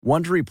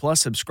Wondery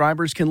Plus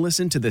subscribers can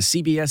listen to the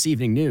CBS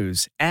Evening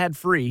News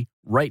ad-free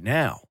right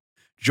now.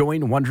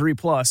 Join Wondery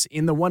Plus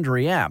in the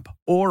Wondery app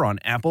or on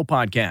Apple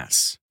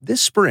Podcasts.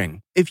 This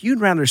spring, if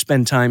you'd rather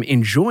spend time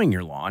enjoying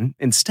your lawn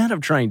instead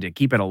of trying to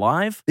keep it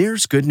alive,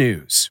 there's good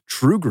news.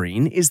 True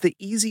Green is the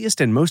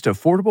easiest and most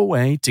affordable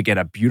way to get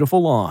a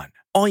beautiful lawn.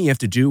 All you have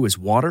to do is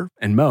water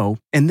and mow,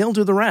 and they'll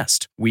do the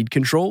rest. Weed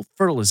control,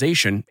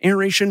 fertilization,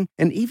 aeration,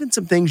 and even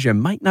some things you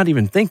might not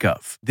even think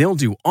of. They'll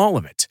do all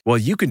of it, while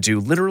you can do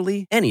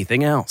literally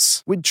anything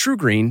else. With True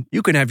Green,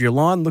 you can have your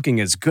lawn looking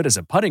as good as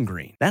a putting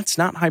green. That's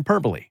not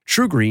hyperbole.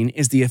 True Green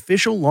is the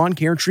official lawn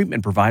care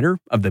treatment provider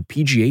of the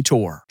PGA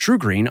Tour. True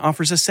Green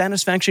offers a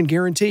satisfaction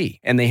guarantee,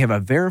 and they have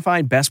a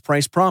verified best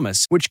price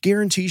promise, which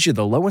guarantees you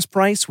the lowest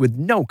price with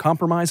no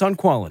compromise on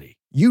quality.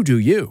 You do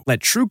you. Let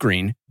True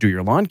Green do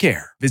your lawn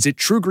care. Visit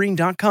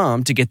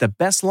TrueGreen.com to get the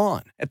best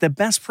lawn at the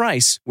best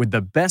price with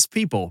the best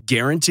people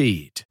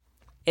guaranteed.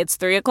 It's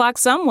 3 o'clock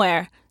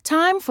somewhere.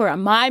 Time for a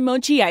My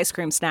Mochi ice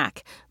cream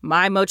snack.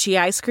 My Mochi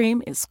ice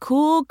cream is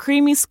cool,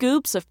 creamy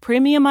scoops of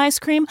premium ice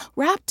cream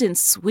wrapped in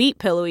sweet,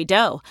 pillowy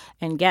dough.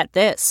 And get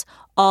this,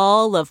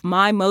 all of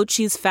My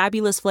Mochi's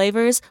fabulous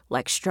flavors,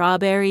 like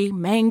strawberry,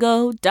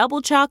 mango,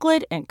 double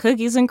chocolate, and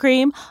cookies and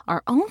cream,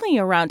 are only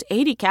around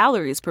 80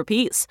 calories per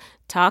piece.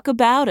 Talk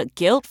about a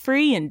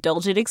guilt-free,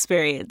 indulgent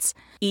experience.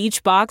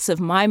 Each box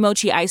of My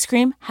Mochi ice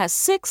cream has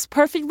 6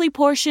 perfectly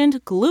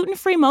portioned,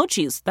 gluten-free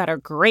mochis that are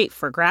great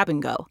for grab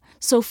and go.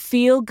 So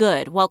feel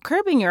good while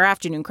curbing your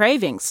afternoon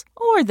cravings,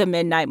 or the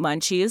midnight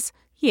munchies.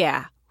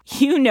 Yeah,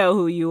 you know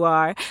who you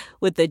are,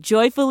 with the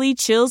joyfully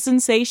chill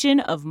sensation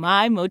of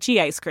My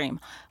Mochi ice cream.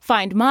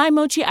 Find My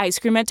Mochi ice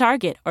cream at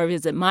Target or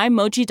visit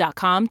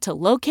MyMochi.com to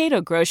locate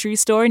a grocery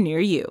store near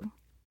you.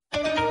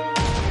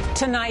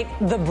 Tonight,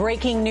 the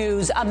breaking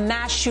news, a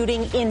mass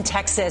shooting in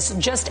Texas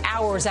just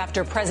hours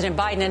after President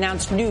Biden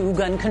announced new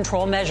gun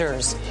control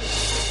measures.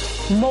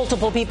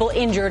 Multiple people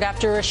injured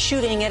after a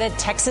shooting at a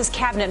Texas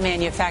cabinet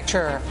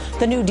manufacturer.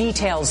 The new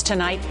details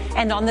tonight.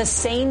 And on the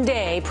same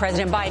day,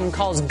 President Biden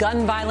calls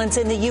gun violence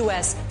in the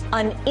U.S.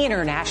 an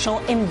international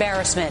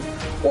embarrassment,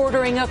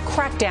 ordering a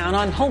crackdown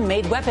on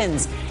homemade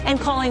weapons and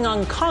calling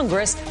on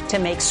Congress to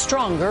make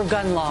stronger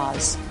gun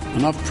laws.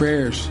 Enough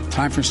prayers.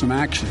 Time for some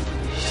action.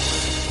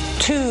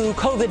 2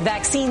 COVID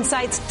vaccine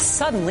sites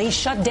suddenly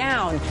shut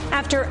down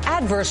after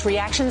adverse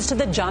reactions to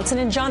the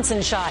Johnson &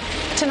 Johnson shot.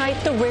 Tonight,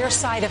 the rare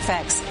side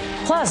effects.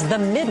 Plus, the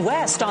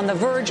Midwest on the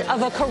verge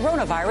of a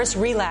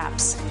coronavirus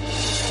relapse.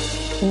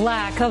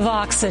 Lack of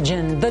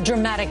oxygen, the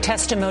dramatic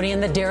testimony in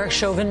the Derek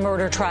Chauvin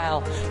murder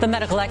trial. The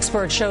medical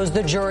expert shows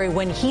the jury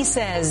when he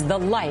says the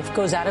life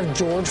goes out of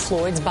George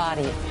Floyd's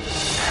body.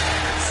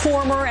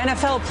 Former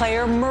NFL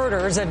player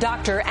murders a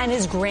doctor and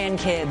his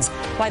grandkids,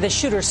 why the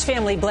shooter's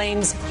family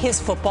blames his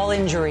football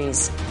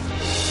injuries.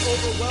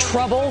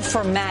 Trouble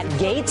for Matt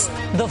Gaetz.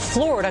 The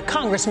Florida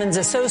congressman's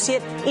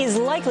associate is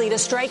likely to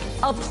strike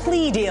a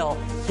plea deal.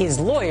 His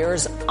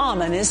lawyer's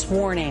ominous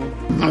warning.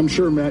 I'm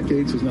sure Matt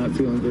Gaetz is not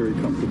feeling very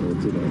comfortable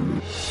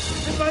today.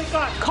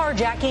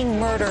 Carjacking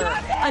murder.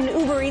 An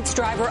Uber Eats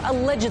driver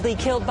allegedly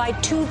killed by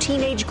 2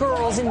 teenage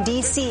girls in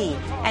D.C.,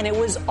 and it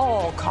was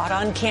all caught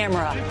on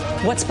camera.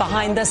 What's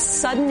behind the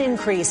sudden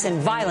increase in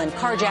violent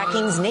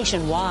carjackings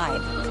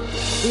nationwide?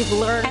 We've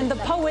learned. And the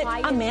poet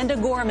Amanda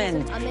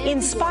Gorman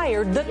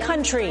inspired the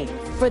country.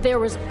 For there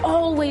was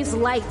always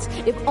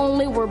light if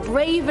only we're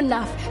brave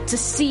enough to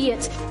see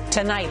it.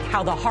 Tonight,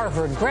 how the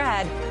Harvard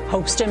grad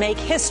hopes to make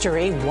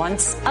history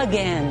once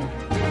again.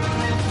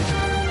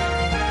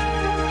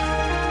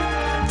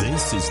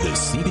 This is the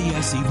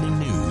CBS Evening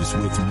News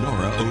with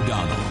Norah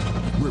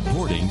O'Donnell,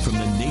 reporting from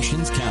the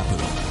nation's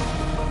capital.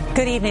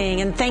 Good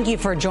evening, and thank you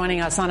for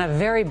joining us on a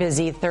very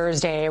busy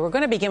Thursday. We're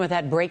going to begin with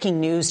that breaking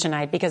news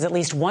tonight because at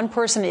least 1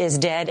 person is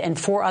dead and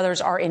 4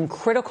 others are in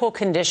critical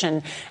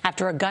condition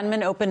after a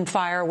gunman opened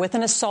fire with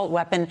an assault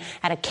weapon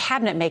at a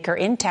cabinet maker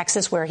in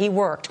Texas where he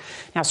worked.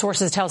 Now,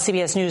 sources tell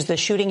CBS News the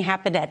shooting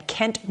happened at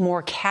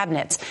Kentmore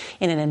Cabinets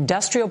in an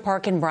industrial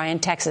park in Bryan,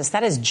 Texas.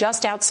 That is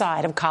just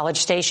outside of College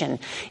Station.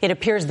 It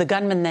appears the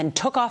gunman then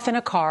took off in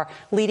a car,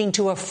 leading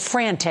to a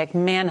frantic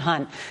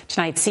manhunt.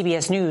 Tonight,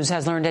 CBS News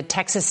has learned a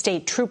Texas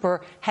state trooper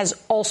has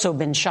also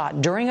been shot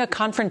during a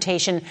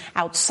confrontation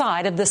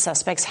outside of the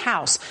suspect's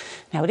house.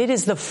 Now, it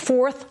is the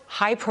 4th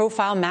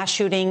high-profile mass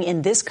shooting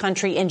in this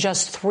country in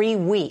just 3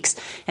 weeks,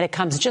 and it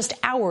comes just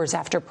hours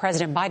after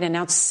President Biden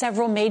announced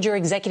several major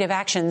executive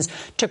actions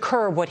to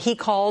curb what he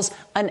calls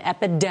an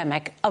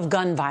epidemic of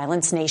gun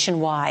violence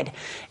nationwide.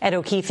 Ed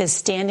O'Keefe is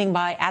standing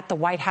by at the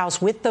White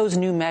House with those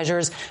new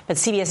measures, but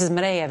CBS's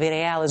Mireya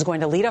Villarreal is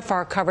going to lead off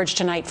our coverage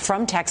tonight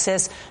from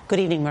Texas. Good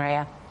evening,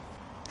 Mireya.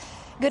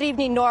 Good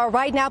evening, Nora.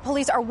 Right now,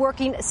 police are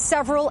working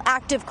several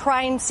active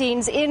crime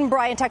scenes in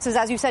Bryan, Texas,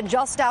 as you said,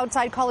 just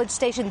outside College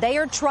Station. They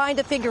are trying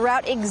to figure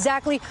out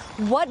exactly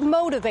what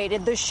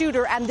motivated the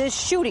shooter and this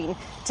shooting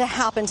to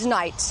happen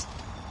tonight.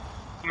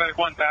 Medic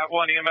 1, Bat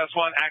 1, EMS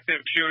 1, active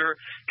shooter,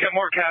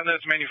 Kentmore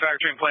Cabinets,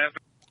 manufacturing plant.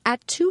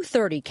 At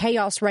 2:30,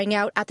 chaos rang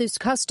out at this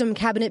custom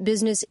cabinet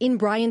business in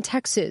Bryan,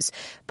 Texas.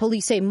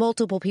 Police say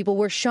multiple people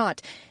were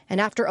shot,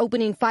 and after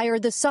opening fire,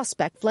 the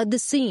suspect fled the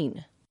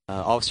scene.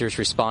 Officers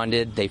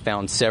responded. They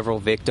found several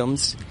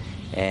victims,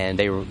 and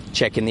they were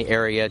checking the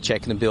area,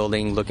 checking the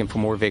building, looking for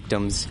more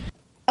victims.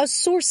 A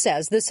source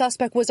says the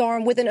suspect was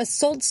armed with an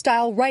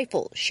assault-style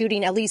rifle,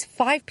 shooting at least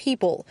 5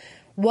 people.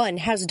 1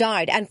 has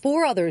died, and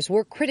 4 others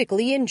were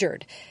critically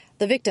injured.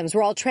 The victims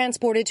were all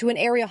transported to an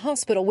area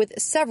hospital with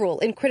several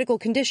in critical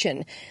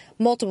condition.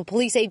 Multiple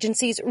police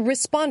agencies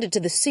responded to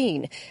the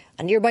scene.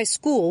 A nearby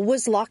school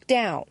was locked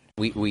down.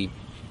 We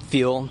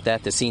feel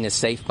that the scene is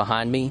safe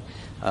behind me,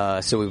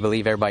 so we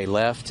believe everybody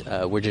left.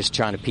 We're just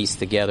trying to piece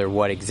together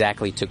what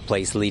exactly took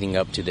place leading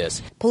up to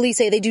this. Police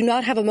say they do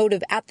not have a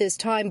motive at this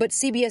time, but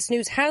CBS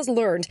News has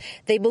learned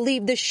they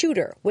believe the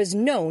shooter was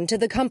known to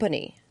the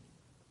company.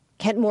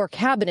 Kentmore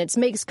Cabinets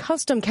makes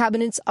custom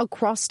cabinets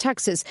across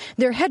Texas.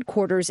 Their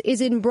headquarters is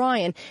in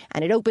Bryan,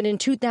 and it opened in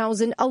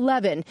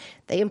 2011.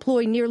 They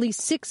employ nearly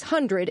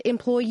 600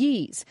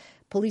 employees.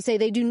 Police say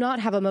they do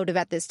not have a motive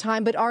at this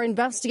time, but are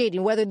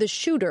investigating whether the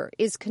shooter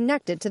is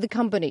connected to the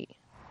company.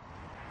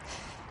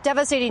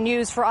 Devastating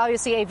news for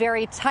obviously a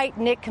very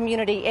tight-knit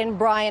community in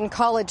Bryan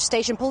College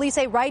Station. Police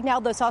say right now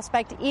the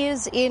suspect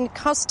is in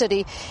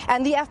custody,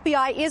 and the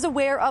FBI is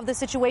aware of the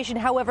situation.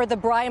 However, the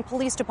Bryan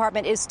Police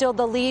Department is still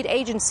the lead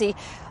agency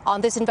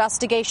on this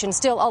investigation.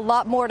 Still a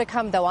lot more to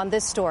come, though, on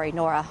this story.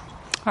 Nora.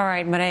 All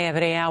right, Maria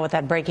Vidal with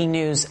that breaking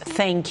news.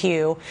 Thank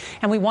you.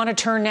 And we want to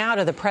turn now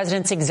to the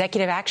president's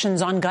executive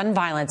actions on gun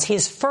violence,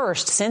 his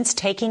first since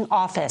taking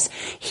office.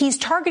 He's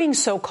targeting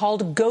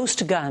so-called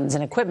ghost guns,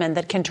 an equipment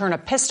that can turn a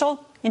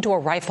pistol into a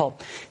rifle.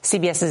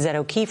 CBS's Ed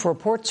O'Keefe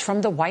reports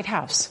from the White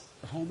House.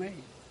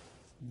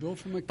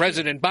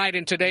 President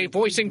Biden today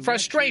voicing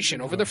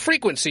frustration over the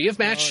frequency of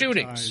mass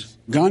shootings.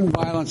 Gun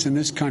violence in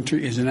this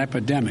country is an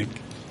epidemic,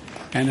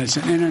 and it's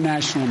an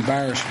international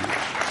embarrassment.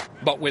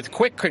 But with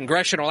quick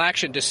congressional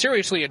action to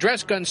seriously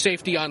address gun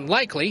safety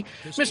unlikely,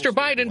 Mr.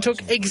 Biden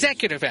took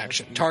executive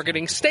action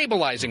targeting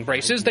stabilizing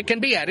braces that can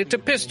be added to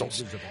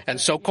pistols and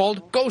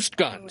so-called ghost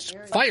guns,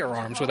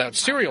 firearms without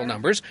serial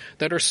numbers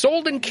that are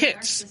sold in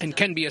kits and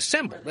can be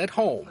assembled at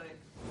home.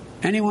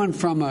 Anyone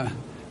from a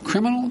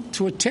criminal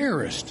to a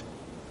terrorist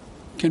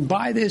can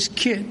buy this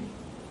kit in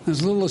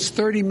as little as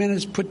 30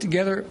 minutes, put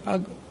together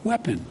a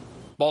weapon.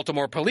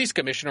 Baltimore Police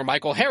Commissioner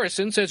Michael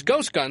Harrison says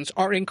ghost guns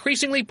are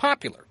increasingly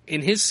popular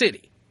in his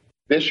city.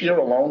 This year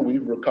alone,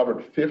 we've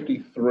recovered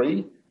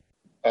 53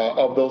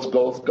 of those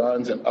ghost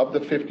guns, and of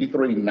the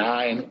 53,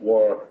 9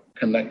 were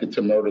connected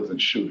to murders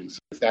and shootings.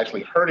 It's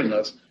actually hurting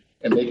us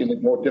and making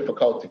it more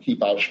difficult to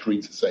keep our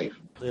streets safe.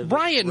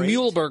 Brian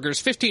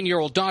Muehlberger's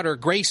 15-year-old daughter,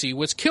 Gracie,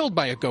 was killed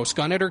by a ghost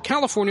gun at her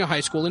California high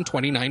school in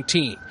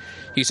 2019.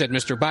 He said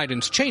Mr.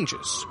 Biden's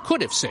changes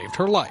could have saved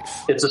her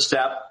life. It's a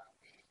step.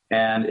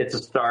 And it's a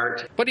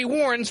start. But he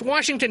warns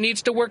Washington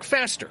needs to work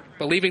faster,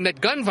 believing that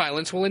gun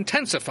violence will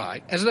intensify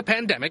as the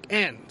pandemic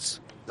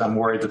ends. I'm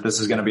worried that this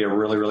is going to be a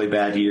really, really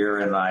bad year,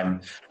 and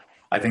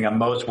I think I'm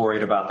most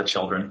worried about the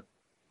children,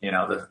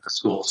 the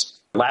schools.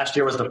 Last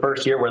year was the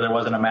first year where there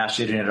wasn't a mass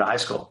shooting at a high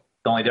school.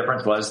 The only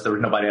difference was there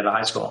was nobody at a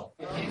high school.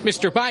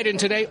 Mr. Biden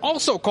today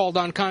also called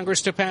on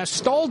Congress to pass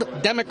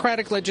stalled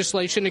Democratic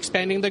legislation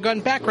expanding the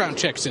gun background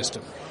check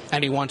system,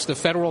 and he wants the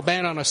federal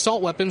ban on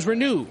assault weapons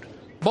renewed.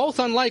 Both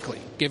unlikely,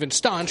 given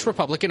staunch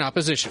Republican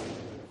opposition.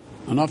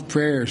 Enough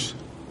prayers.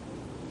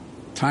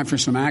 Time for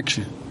some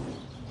action.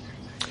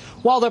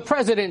 While the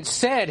president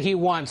said he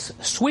wants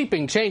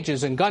sweeping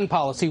changes in gun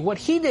policy, what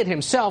he did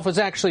himself was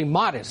actually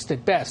modest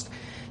at best.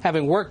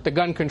 Having worked the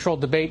gun control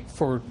debate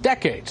for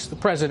decades, the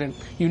president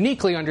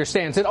uniquely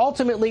understands that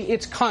ultimately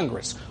it's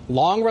Congress,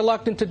 long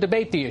reluctant to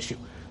debate the issue,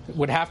 that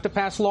would have to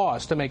pass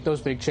laws to make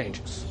those big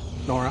changes.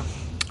 Norah?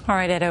 All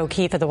right, Ed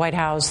O'Keefe at the White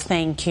House,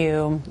 thank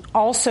you.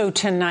 Also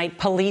tonight,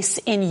 police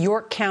in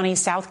York County,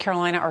 South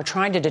Carolina, are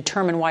trying to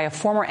determine why a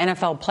former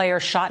NFL player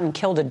shot and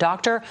killed a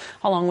doctor,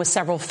 along with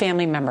several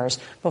family members,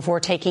 before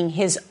taking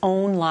his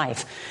own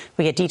life.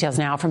 We get details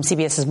now from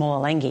CBS's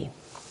Mola Lenghi.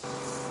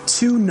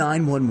 2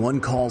 911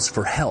 calls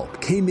for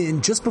help came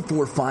in just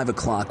before 5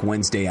 o'clock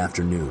Wednesday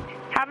afternoon.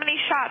 How many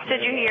shots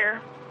did you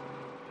hear?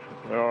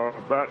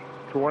 About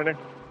 20.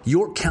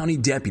 York County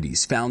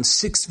deputies found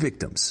 6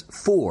 victims,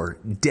 4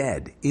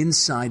 dead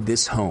inside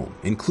this home,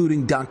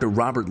 including Dr.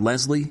 Robert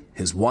Leslie,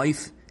 his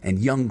wife, and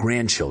young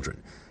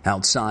grandchildren.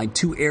 Outside,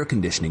 2 air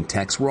conditioning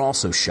techs were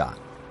also shot.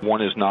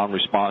 One is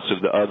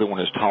non-responsive, the other one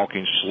is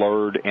talking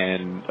slurred,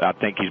 and I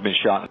think he's been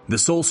shot. The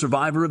sole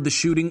survivor of the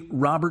shooting,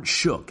 Robert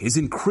Shook, is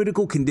in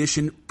critical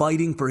condition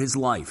fighting for his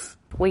life.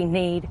 We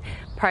need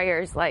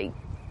prayers. Like,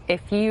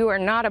 if you are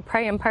not a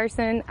praying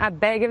person, I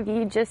beg of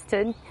you just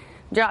to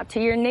drop to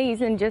your knees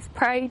and just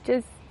pray.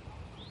 Just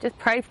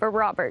pray for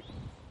Robert.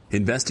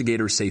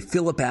 Investigators say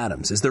Philip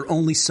Adams is their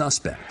only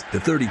suspect. The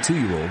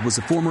 32-year-old was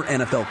a former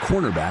NFL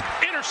cornerback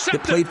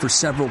that played for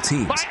several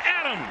teams.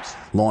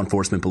 Law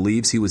enforcement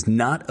believes he was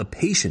not a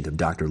patient of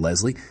Dr.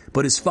 Leslie,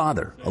 but his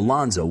father,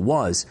 Alonzo,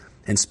 was,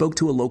 and spoke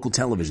to a local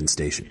television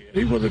station.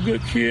 He was a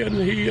good kid, and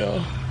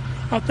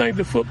I think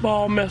the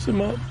football messed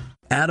him up.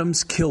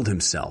 Adams killed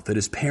himself at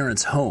his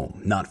parents'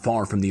 home, not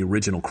far from the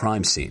original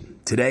crime scene.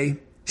 Today,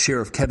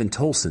 Sheriff Kevin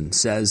Tolson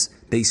says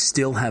they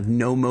still have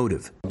no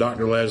motive.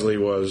 Dr. Leslie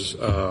was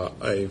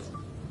a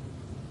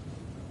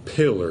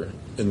pillar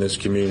in this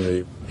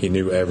community. He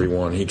knew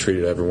everyone. He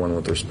treated everyone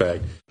with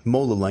respect.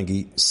 Mola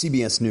Lengi,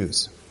 CBS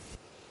News.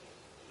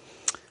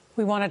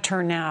 We want to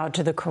turn now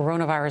to the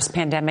coronavirus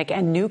pandemic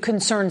and new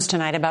concerns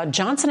tonight about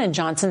Johnson &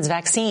 Johnson's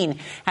vaccine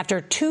after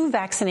 2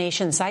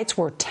 vaccination sites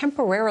were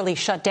temporarily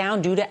shut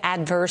down due to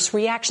adverse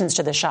reactions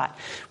to the shot.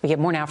 We get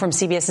more now from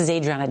CBS's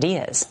Adriana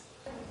Diaz.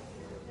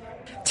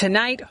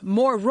 Tonight,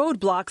 more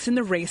roadblocks in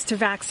the race to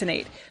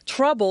vaccinate.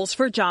 Troubles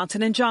for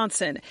Johnson &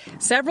 Johnson.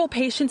 Several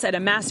patients at a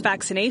mass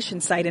vaccination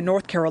site in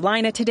North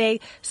Carolina today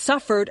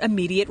suffered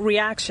immediate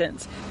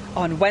reactions.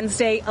 On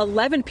Wednesday,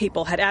 11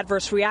 people had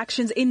adverse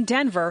reactions in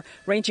Denver,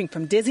 ranging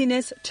from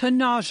dizziness to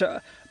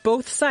nausea.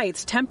 Both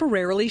sites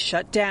temporarily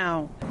shut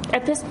down.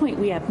 At this point,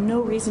 we have no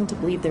reason to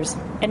believe there's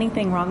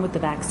anything wrong with the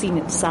vaccine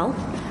itself.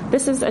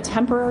 This is a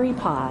temporary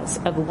pause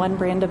of one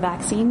brand of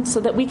vaccine so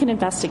that we can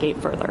investigate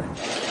further.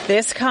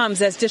 This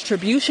comes as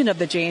distribution of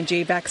the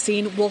J&J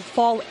vaccine will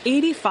fall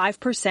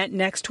 85%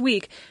 next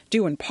week,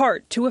 due in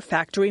part to a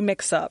factory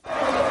mix-up.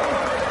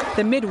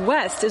 The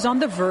Midwest is on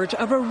the verge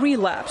of a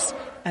relapse,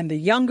 and the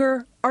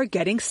younger are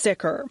getting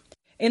sicker.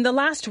 In the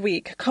last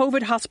week,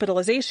 COVID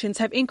hospitalizations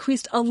have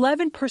increased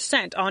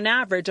 11% on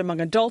average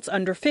among adults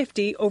under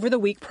 50 over the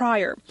week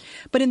prior.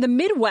 But in the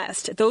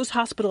Midwest, those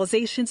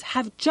hospitalizations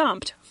have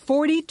jumped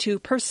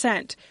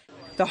 42%.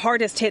 The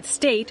hardest hit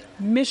state,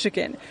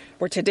 Michigan,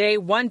 where today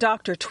one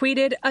doctor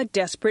tweeted a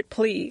desperate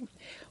plea.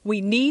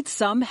 We need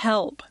some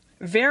help.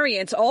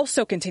 Variants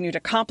also continue to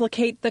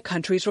complicate the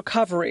country's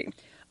recovery.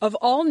 Of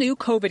all new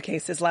COVID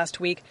cases last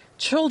week,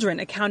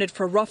 children accounted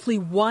for roughly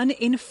 1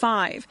 in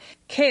 5.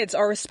 Kids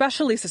are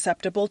especially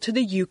susceptible to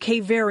the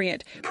UK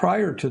variant.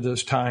 Prior to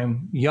this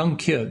time, young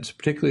kids,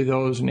 particularly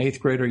those in 8th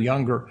grade or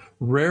younger,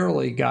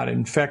 rarely got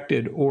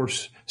infected or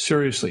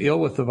seriously ill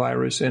with the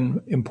virus,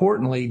 and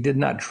importantly, did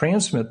not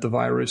transmit the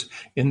virus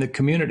in the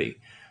community.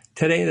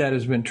 Today, that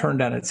has been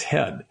turned on its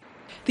head.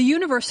 The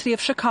University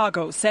of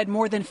Chicago said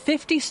more than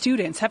 50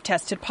 students have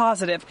tested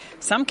positive.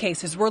 Some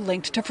cases were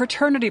linked to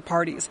fraternity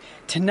parties.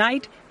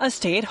 Tonight, a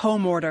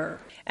stay-at-home order.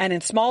 And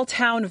in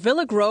small-town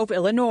Villa Grove,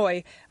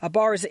 Illinois, a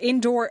bar's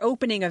indoor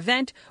opening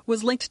event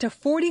was linked to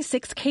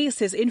 46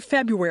 cases in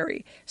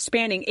February,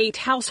 spanning 8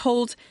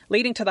 households,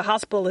 leading to the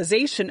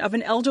hospitalization of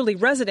an elderly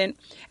resident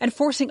and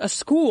forcing a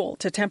school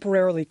to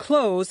temporarily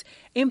close,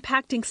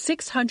 impacting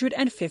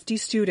 650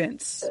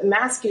 students.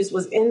 Mask use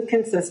was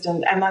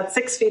inconsistent, and that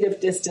 6 feet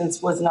of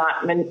distance was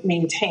not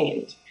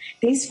maintained.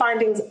 These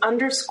findings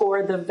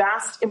underscore the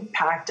vast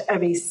impact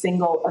of a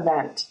single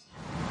event.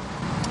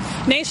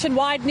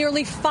 Nationwide,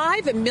 nearly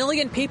 5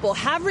 million people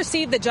have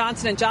received the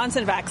Johnson &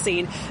 Johnson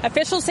vaccine.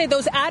 Officials say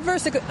those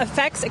adverse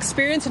effects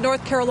experienced in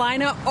North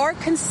Carolina are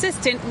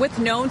consistent with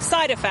known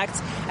side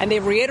effects, and they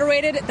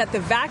reiterated that the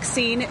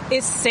vaccine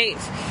is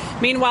safe.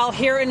 Meanwhile,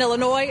 here in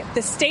Illinois,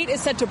 the state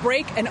is set to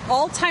break an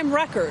all-time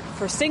record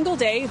for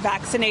single-day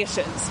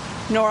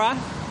vaccinations. Norah?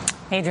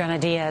 Adriana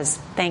Diaz,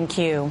 thank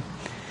you.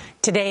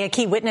 Today, a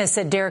key witness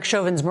at Derek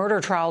Chauvin's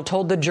murder trial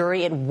told the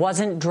jury it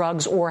wasn't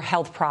drugs or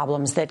health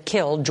problems that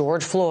killed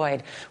George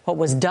Floyd. What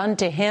was done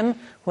to him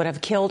would have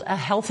killed a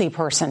healthy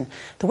person.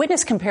 The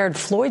witness compared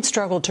Floyd's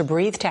struggle to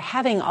breathe to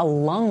having a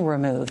lung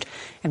removed.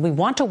 And we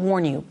want to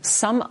warn you,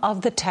 some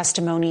of the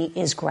testimony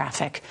is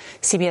graphic.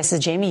 CBS's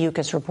Jamie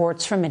Yukas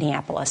reports from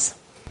Minneapolis.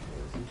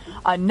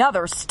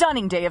 Another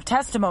stunning day of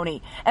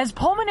testimony as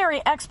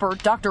pulmonary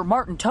expert Dr.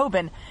 Martin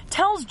Tobin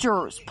tells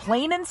jurors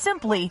plain and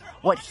simply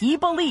what he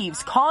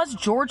believes caused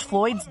George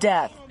Floyd's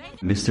death.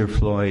 Mr.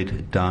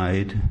 Floyd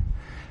died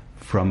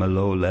from a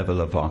low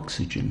level of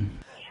oxygen.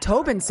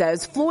 Tobin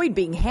says Floyd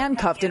being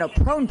handcuffed in a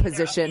prone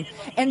position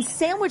and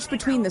sandwiched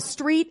between the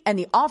street and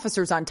the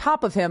officers on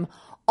top of him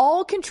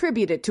all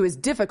contributed to his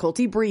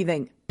difficulty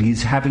breathing.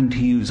 He's having to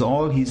use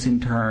all his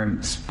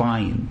internal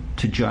spine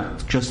to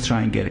just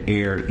try and get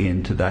air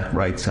into that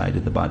right side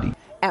of the body.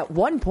 At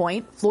one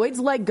point, Floyd's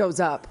leg goes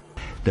up.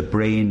 The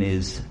brain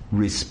is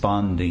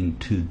responding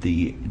to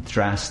the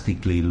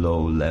drastically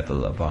low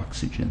level of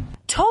oxygen.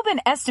 Tobin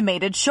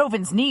estimated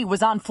Chauvin's knee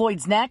was on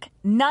Floyd's neck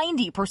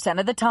 90%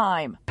 of the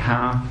time.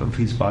 Half of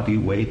his body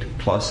weight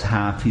plus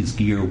half his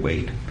gear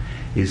weight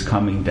is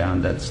coming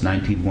down. That's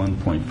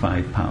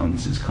 91.5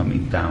 pounds is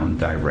coming down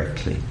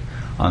directly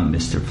on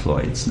Mr.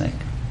 Floyd's neck.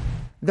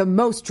 The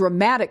most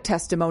dramatic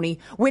testimony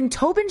when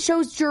Tobin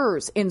shows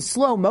jurors in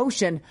slow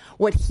motion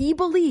what he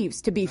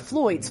believes to be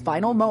Floyd's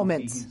final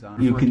moments.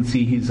 You can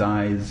see his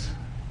eyes,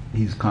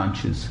 he's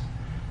conscious,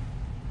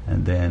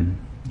 and then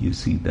you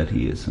see that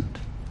he isn't.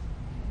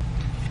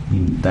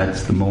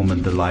 That's the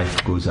moment the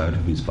life goes out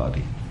of his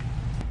body.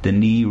 The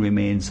knee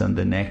remains on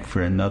the neck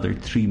for another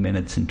 3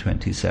 minutes and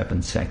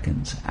 27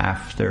 seconds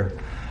after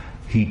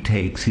he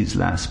takes his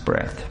last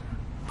breath.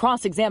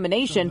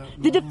 cross-examination,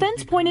 the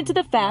defense pointed to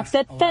the fact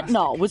that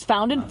fentanyl was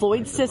found in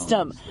Floyd's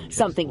system,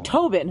 something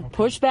Tobin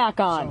pushed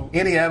back on.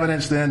 Any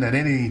evidence then that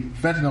any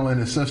fentanyl in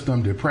his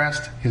system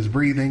depressed his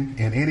breathing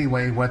in any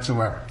way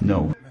whatsoever?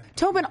 No.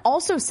 Tobin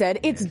also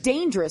said it's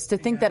dangerous to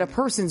think that a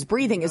person's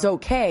breathing is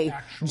okay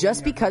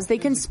just because they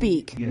can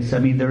speak. Yes, I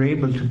mean, they're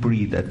able to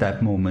breathe at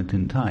that moment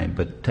in time,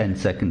 but 10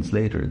 seconds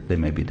later, they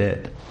may be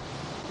dead.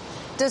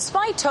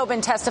 Despite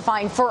Tobin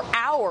testifying for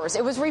hours,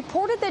 it was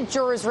reported that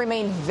jurors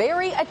remained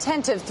very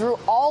attentive through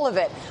all of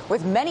it,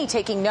 with many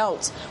taking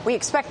notes. We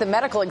expect the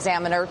medical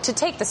examiner to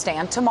take the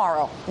stand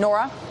tomorrow.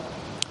 Norah?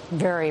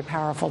 Very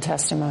powerful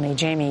testimony.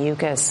 Jamie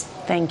Yukas,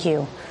 thank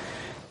you.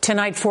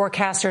 Tonight,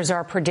 forecasters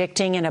are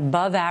predicting an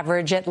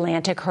above-average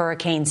Atlantic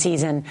hurricane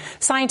season.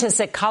 Scientists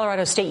at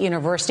Colorado State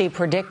University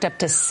predict up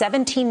to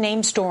 17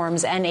 named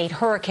storms and 8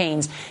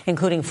 hurricanes,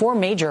 including 4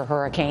 major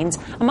hurricanes.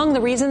 Among the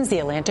reasons, the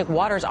Atlantic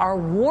waters are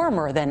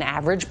warmer than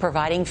average,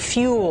 providing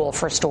fuel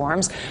for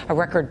storms. A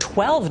record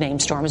 12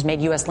 named storms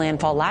made U.S.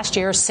 landfall last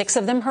year, 6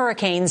 of them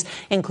hurricanes,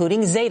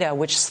 including Zeta,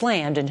 which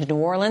slammed into New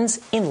Orleans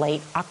in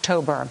late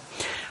October.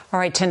 All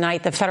right,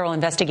 tonight, the federal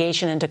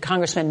investigation into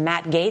Congressman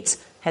Matt Gaetz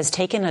has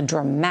taken a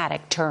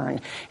dramatic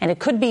turn, and it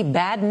could be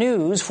bad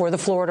news for the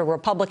Florida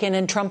Republican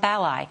and Trump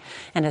ally.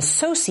 An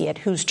associate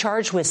who's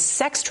charged with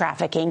sex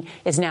trafficking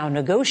is now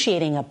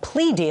negotiating a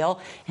plea deal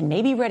and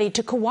may be ready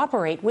to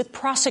cooperate with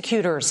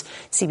prosecutors.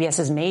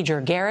 CBS's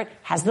Major Garrett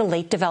has the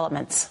late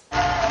developments.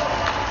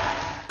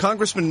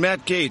 Congressman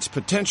Matt Gaetz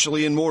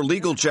potentially in more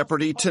legal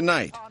jeopardy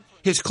tonight.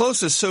 His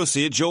close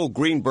associate, Joel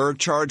Greenberg,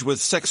 charged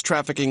with sex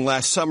trafficking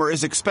last summer,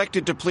 is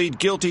expected to plead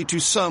guilty to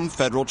some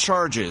federal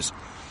charges.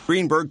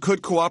 Greenberg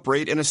could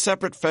cooperate in a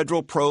separate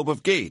federal probe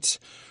of Gaetz.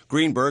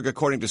 Greenberg,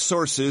 according to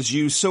sources,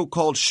 used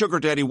so-called sugar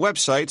daddy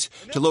websites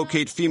to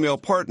locate female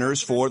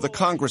partners for the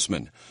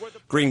congressman.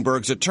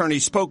 Greenberg's attorney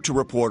spoke to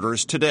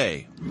reporters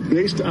today.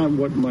 Based on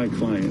what my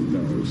client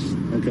knows,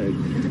 okay.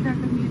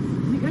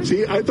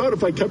 See, I thought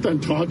if I kept on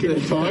talking,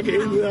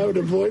 I would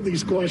avoid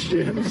these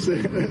questions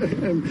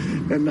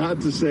and not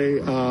to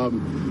say,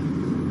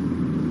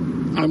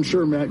 I'm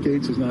sure Matt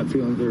Gaetz is not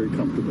feeling very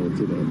comfortable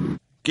today.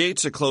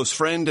 Gaetz, a close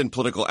friend and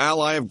political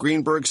ally of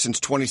Greenberg since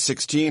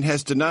 2016,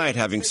 has denied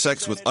having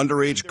sex with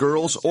underage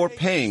girls or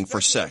paying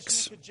for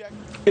sex.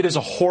 It is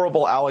a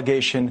horrible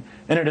allegation,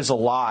 and it is a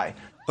lie.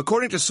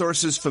 According to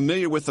sources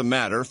familiar with the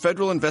matter,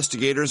 federal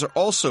investigators are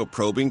also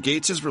probing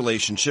Gaetz's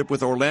relationship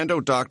with Orlando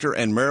doctor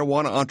and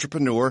marijuana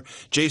entrepreneur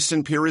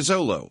Jason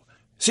Pierizzolo.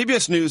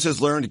 CBS News has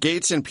learned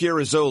Gaetz and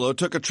Pierizzolo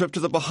took a trip to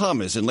the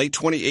Bahamas in late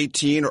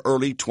 2018 or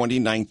early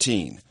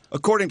 2019.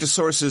 According to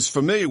sources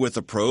familiar with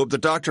the probe, the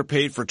doctor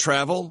paid for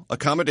travel,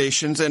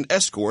 accommodations, and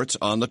escorts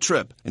on the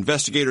trip.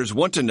 Investigators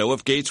want to know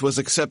if Gaetz was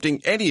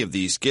accepting any of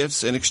these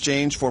gifts in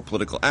exchange for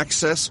political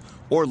access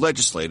or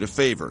legislative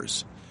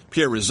favors.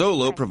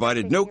 Pierizzolo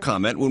provided no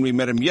comment when we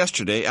met him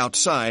yesterday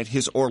outside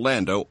his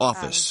Orlando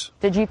office.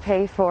 Did you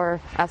pay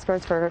for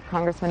escorts for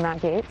Congressman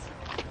Matt Gaetz?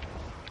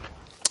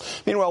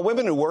 Meanwhile,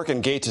 women who work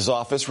in Gaetz's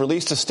office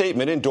released a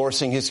statement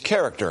endorsing his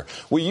character.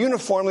 We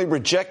uniformly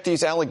reject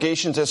these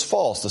allegations as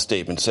false, the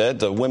statement said.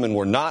 The women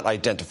were not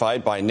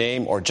identified by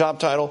name or job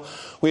title.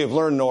 We have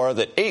learned, Norah,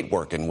 that 8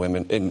 women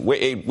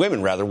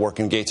work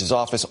in Gaetz's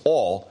office.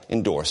 All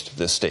endorsed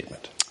this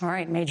statement. All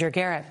right, Major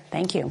Garrett,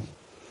 thank you.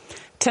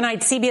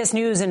 Tonight, CBS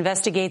News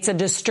investigates a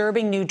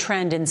disturbing new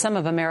trend in some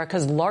of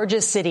America's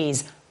largest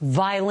cities.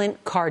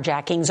 Violent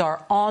carjackings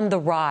are on the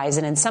rise,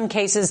 and in some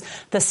cases,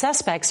 the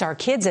suspects are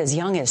kids as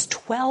young as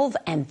 12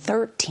 and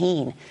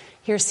 13.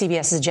 Here's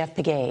CBS's Jeff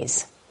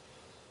Pegues.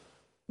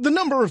 The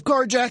number of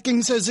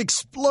carjackings has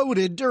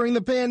exploded during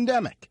the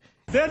pandemic.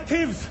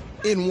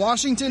 In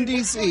Washington,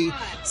 D.C.,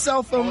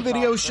 cell phone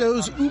video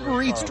shows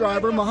Uber Eats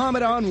driver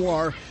Mohammed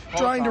Anwar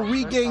trying to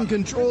regain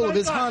control of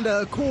his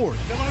Honda Accord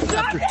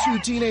after 2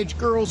 teenage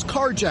girls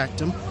carjacked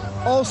him,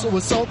 also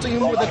assaulting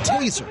him with a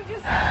taser.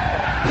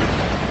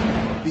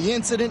 The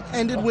incident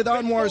ended with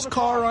Anwar's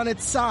car on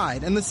its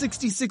side and the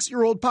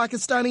 66-year-old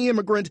Pakistani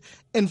immigrant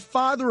and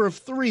father of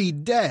 3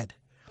 dead.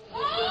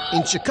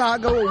 In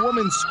Chicago, a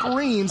woman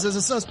screams as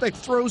a suspect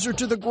throws her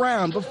to the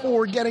ground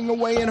before getting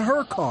away in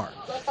her car.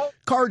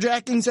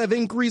 Carjackings have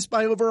increased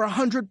by over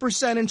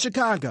 100% in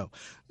Chicago,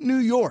 New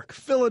York,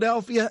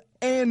 Philadelphia,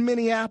 and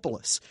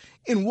Minneapolis.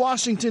 In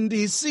Washington,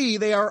 D.C.,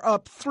 they are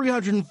up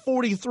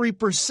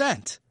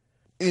 343%.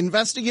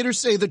 Investigators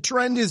say the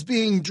trend is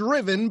being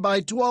driven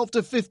by 12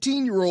 to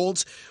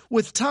 15-year-olds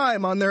with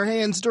time on their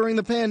hands during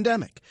the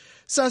pandemic.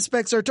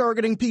 Suspects are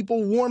targeting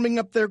people warming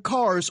up their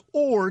cars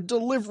or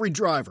delivery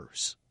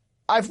drivers.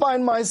 I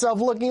find myself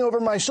looking over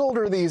my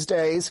shoulder these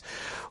days.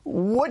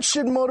 What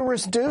should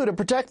motorists do to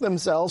protect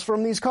themselves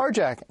from these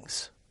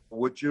carjackings?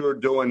 What you're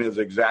doing is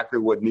exactly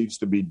what needs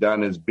to be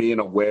done, is being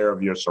aware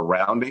of your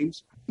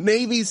surroundings.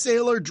 Navy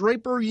sailor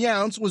Draper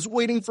Younce was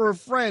waiting for a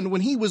friend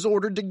when he was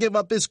ordered to give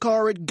up his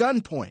car at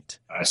gunpoint.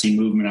 I see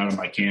movement out of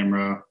my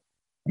camera.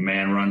 A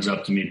man runs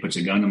up to me, puts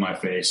a gun to my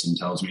face, and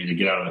tells me to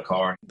get out of the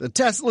car. The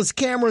Tesla's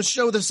cameras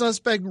show the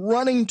suspect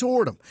running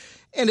toward him.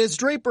 And as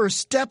Draper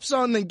steps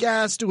on the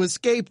gas to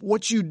escape,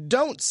 what you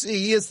don't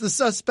see is the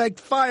suspect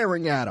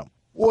firing at him.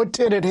 What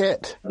did it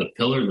hit? The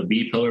pillar, the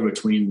B pillar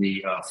between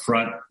the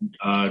front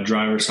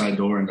driver's side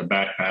door and the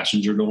back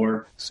passenger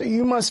door. So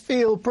you must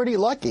feel pretty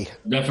lucky.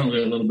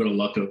 Definitely a little bit of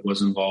luck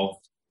was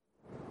involved.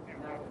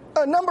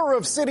 A number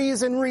of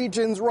cities and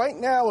regions right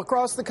now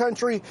across the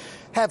country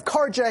have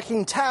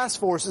carjacking task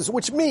forces,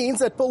 which means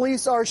that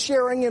police are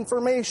sharing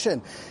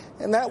information.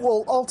 And that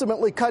will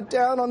ultimately cut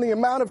down on the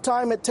amount of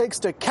time it takes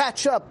to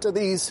catch up to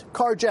these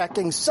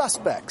carjacking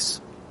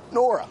suspects.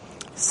 Norah.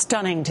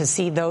 Stunning to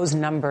see those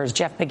numbers.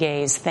 Jeff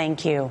Begays,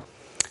 thank you.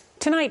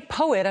 Tonight,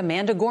 poet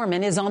Amanda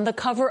Gorman is on the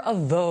cover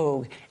of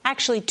Vogue.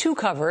 Actually, two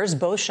covers,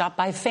 both shot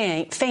by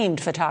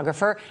famed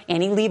photographer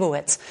Annie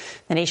Leibovitz.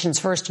 The nation's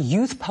first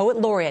youth poet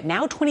laureate,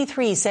 now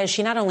 23, says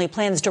she not only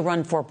plans to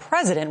run for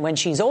president when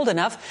she's old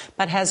enough,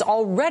 but has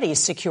already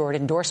secured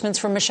endorsements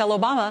from Michelle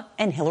Obama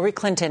and Hillary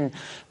Clinton.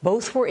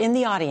 Both were in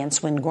the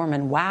audience when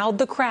Gorman wowed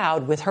the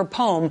crowd with her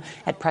poem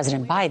at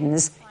President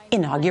Biden's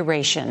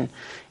inauguration.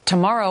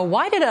 Tomorrow,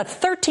 why did a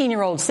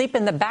 13-year-old sleep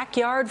in the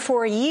backyard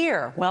for a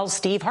year? Well,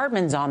 Steve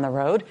Hartman's on the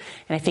road.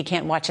 And if you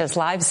can't watch us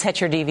live,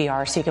 set your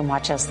DVR so you can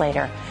watch us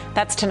later.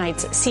 That's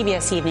tonight's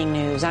CBS Evening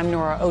News. I'm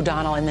Norah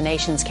O'Donnell in the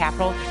nation's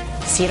capital.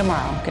 See you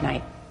tomorrow. Good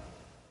night.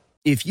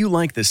 If you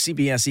like the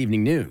CBS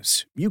Evening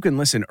News, you can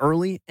listen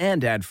early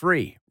and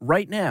ad-free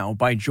right now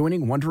by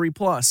joining Wondery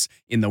Plus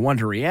in the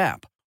Wondery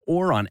app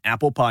or on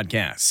Apple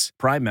Podcasts.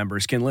 Prime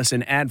members can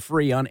listen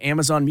ad-free on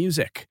Amazon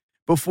Music.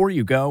 Before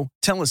you go,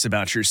 tell us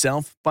about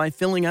yourself by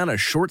filling out a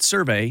short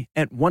survey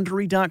at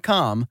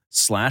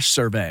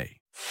Wondery.com/survey.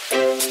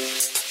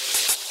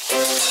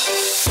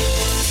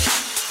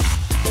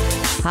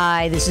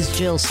 Hi, this is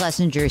Jill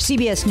Schlesinger,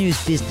 CBS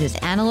News business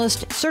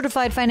analyst,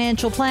 certified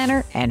financial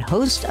planner, and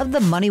host of the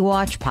Money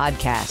Watch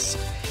podcast.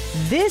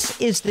 This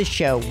is the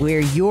show where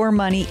your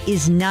money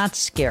is not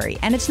scary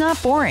and it's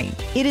not boring.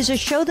 It is a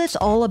show that's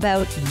all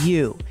about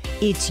you.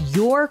 It's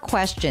your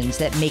questions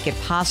that make it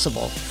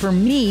possible for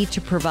me to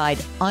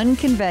provide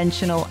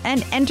unconventional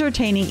and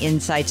entertaining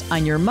insights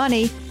on your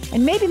money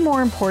and maybe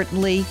more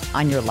importantly,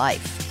 on your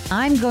life.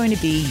 I'm going to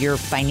be your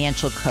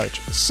financial coach,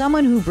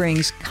 someone who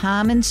brings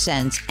common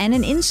sense and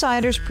an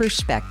insider's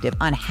perspective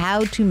on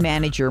how to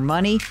manage your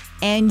money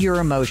and your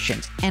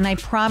emotions. And I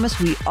promise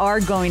we are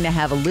going to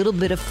have a little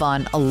bit of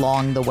fun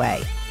along the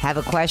way. Have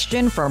a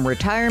question from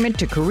retirement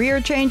to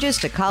career changes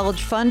to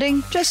college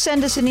funding? Just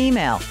send us an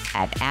email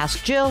at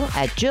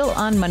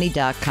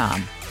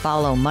askjill@jillonmoney.com.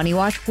 Follow Money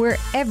Watch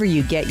wherever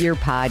you get your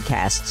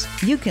podcasts.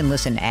 You can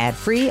listen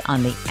ad-free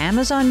on the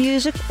Amazon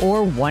Music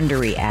or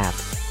Wondery app.